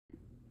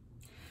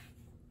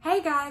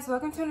Hey guys,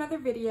 welcome to another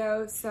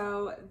video.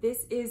 So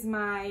this is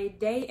my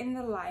day in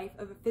the life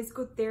of a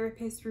physical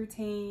therapist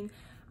routine.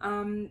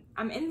 I'm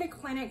in the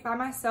clinic by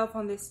myself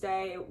on this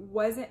day. It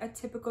wasn't a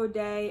typical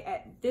day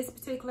at this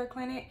particular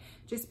clinic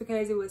just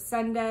because it was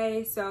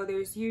Sunday, so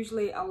there's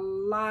usually a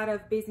lot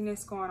of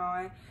busyness going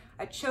on.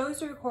 I chose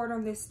to record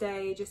on this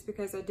day just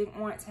because I didn't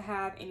want to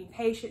have any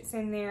patients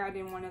in there. I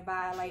didn't want to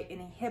violate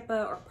any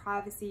HIPAA or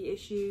privacy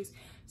issues.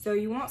 So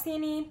you won't see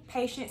any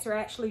patients or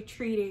actually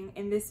treating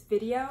in this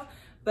video,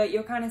 but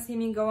you'll kind of see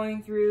me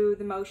going through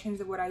the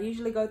motions of what I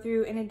usually go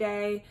through in a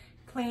day,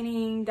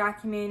 cleaning,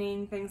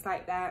 documenting, things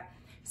like that.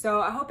 So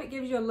I hope it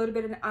gives you a little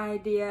bit of an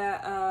idea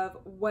of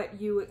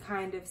what you would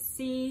kind of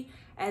see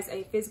as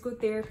a physical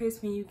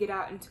therapist when you get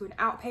out into an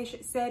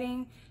outpatient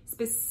setting,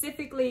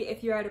 specifically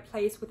if you're at a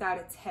place without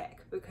a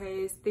tech,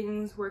 because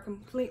things were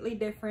completely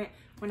different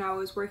when I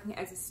was working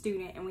as a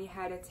student and we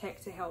had a tech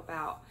to help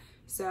out.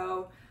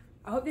 So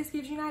I hope this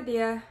gives you an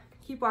idea.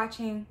 Keep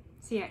watching.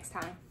 See you next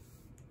time.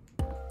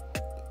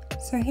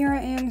 So here I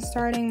am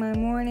starting my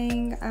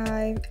morning.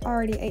 I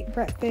already ate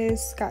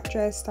breakfast, got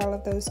dressed, all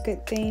of those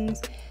good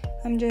things.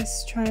 I'm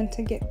just trying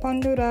to get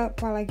bundled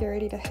up while I get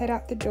ready to head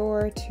out the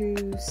door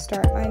to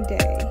start my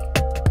day.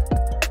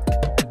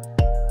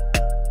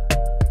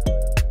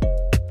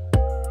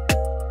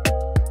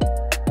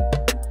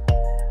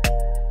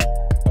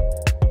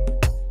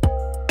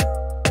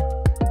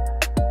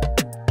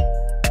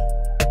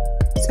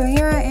 So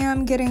here I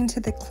am getting to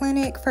the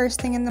clinic first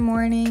thing in the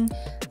morning.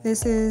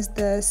 This is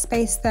the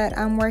space that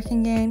I'm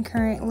working in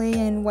currently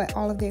and what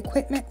all of the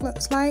equipment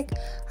looks like.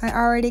 I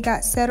already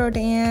got settled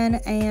in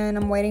and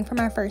I'm waiting for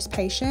my first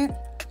patient.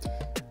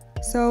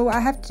 So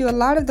I have to do a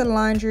lot of the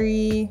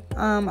laundry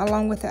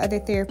along with the other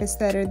therapists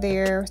that are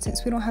there.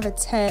 Since we don't have a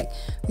tech,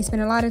 we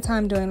spend a lot of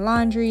time doing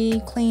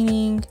laundry,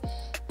 cleaning.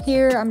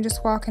 Here I'm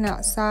just walking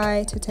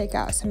outside to take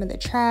out some of the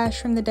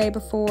trash from the day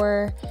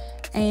before.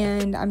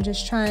 And I'm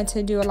just trying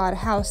to do a lot of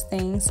house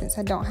things since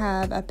I don't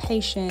have a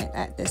patient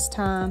at this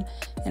time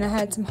and I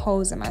had some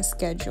holes in my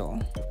schedule.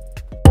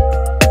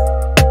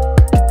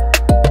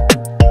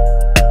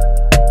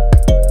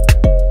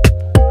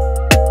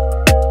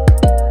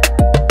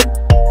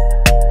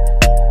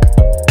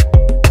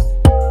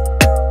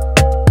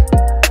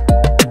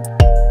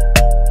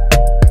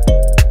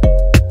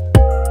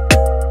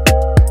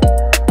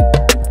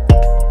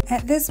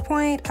 At this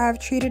point, I've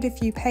treated a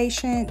few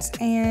patients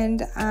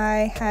and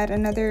I had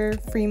another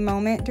free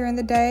moment during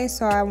the day,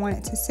 so I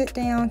wanted to sit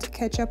down to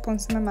catch up on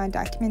some of my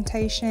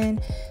documentation,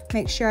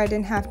 make sure I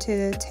didn't have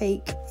to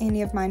take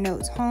any of my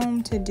notes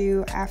home to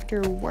do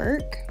after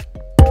work.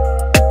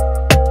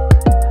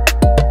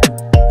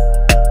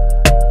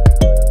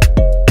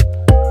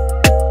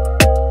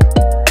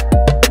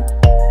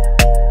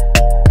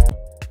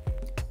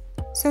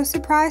 So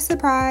surprise,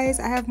 surprise,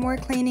 I have more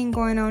cleaning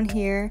going on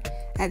here.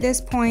 At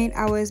this point,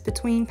 I was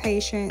between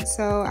patients,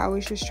 so I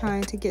was just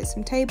trying to get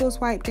some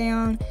tables wiped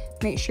down,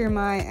 make sure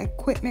my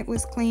equipment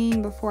was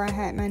clean before I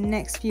had my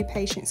next few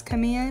patients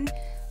come in.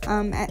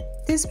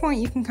 At this point,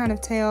 you can kind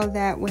of tell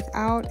that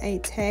without a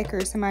tech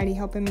or somebody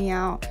helping me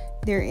out,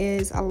 there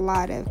is a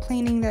lot of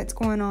cleaning that's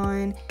going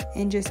on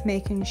and just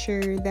making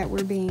sure that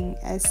we're being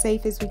as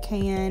safe as we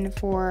can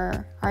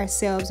for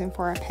ourselves and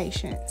for our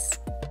patients.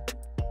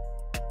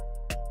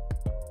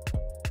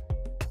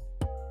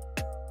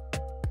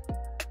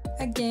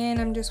 Again,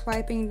 I'm just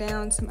wiping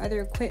down some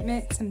other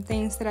equipment, some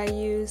things that I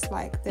use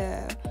like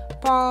the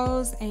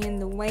balls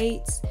and the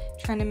weights,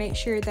 trying to make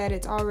sure that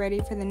it's all ready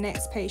for the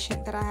next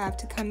patient that I have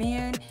to come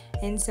in,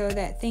 and so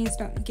that things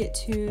don't get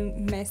too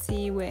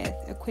messy with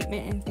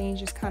equipment and things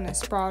just kind of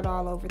sprawled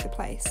all over the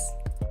place.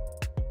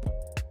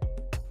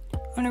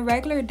 On a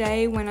regular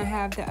day when I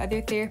have the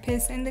other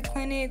therapists in the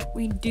clinic,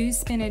 we do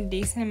spend a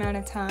decent amount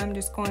of time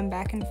just going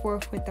back and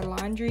forth with the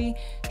laundry,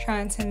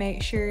 trying to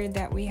make sure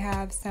that we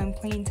have some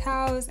clean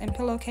towels and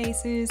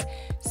pillowcases.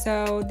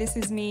 So this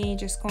is me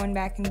just going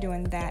back and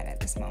doing that at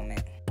this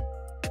moment.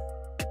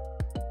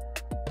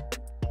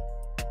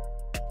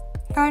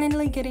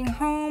 Finally getting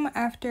home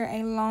after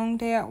a long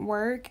day at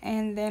work,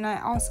 and then I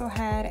also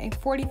had a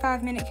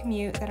 45-minute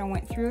commute that I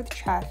went through with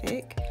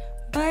traffic.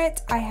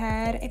 But I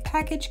had a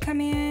package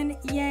come in,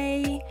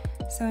 yay!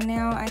 So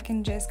now I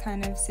can just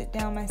kind of sit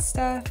down my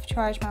stuff,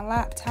 charge my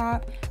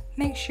laptop,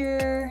 make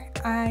sure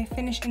I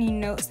finish any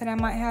notes that I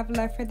might have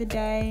left for the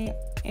day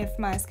if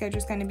my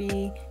schedule's going to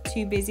be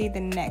too busy the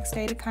next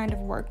day to kind of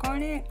work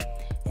on it,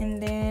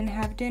 and then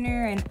have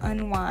dinner and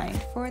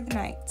unwind for the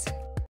night.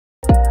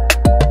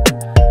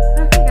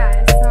 Okay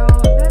guys, so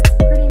that's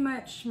pretty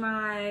much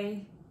my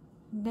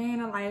day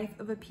in the life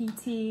of a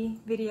PT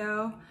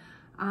video.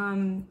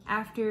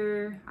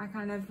 After I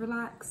kind of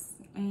relax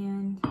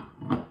and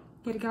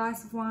get a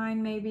glass of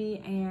wine maybe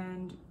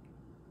and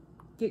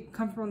get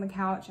comfortable on the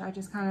couch, I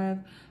just kind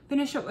of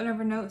finish up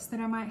whatever notes that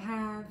I might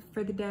have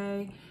for the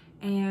day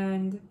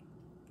and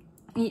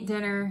eat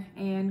dinner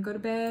and go to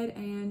bed,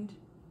 and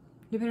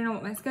depending on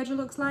what my schedule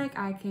looks like,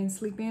 I can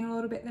sleep in a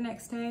little bit the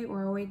next day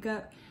or wake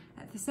up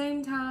at the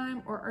same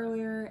time or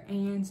earlier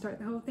and start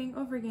the whole thing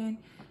over again.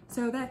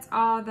 So that's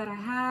all that I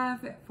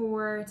have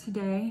for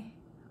today.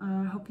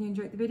 I hope you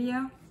enjoyed the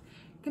video.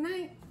 Good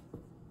night.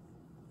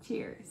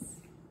 Cheers.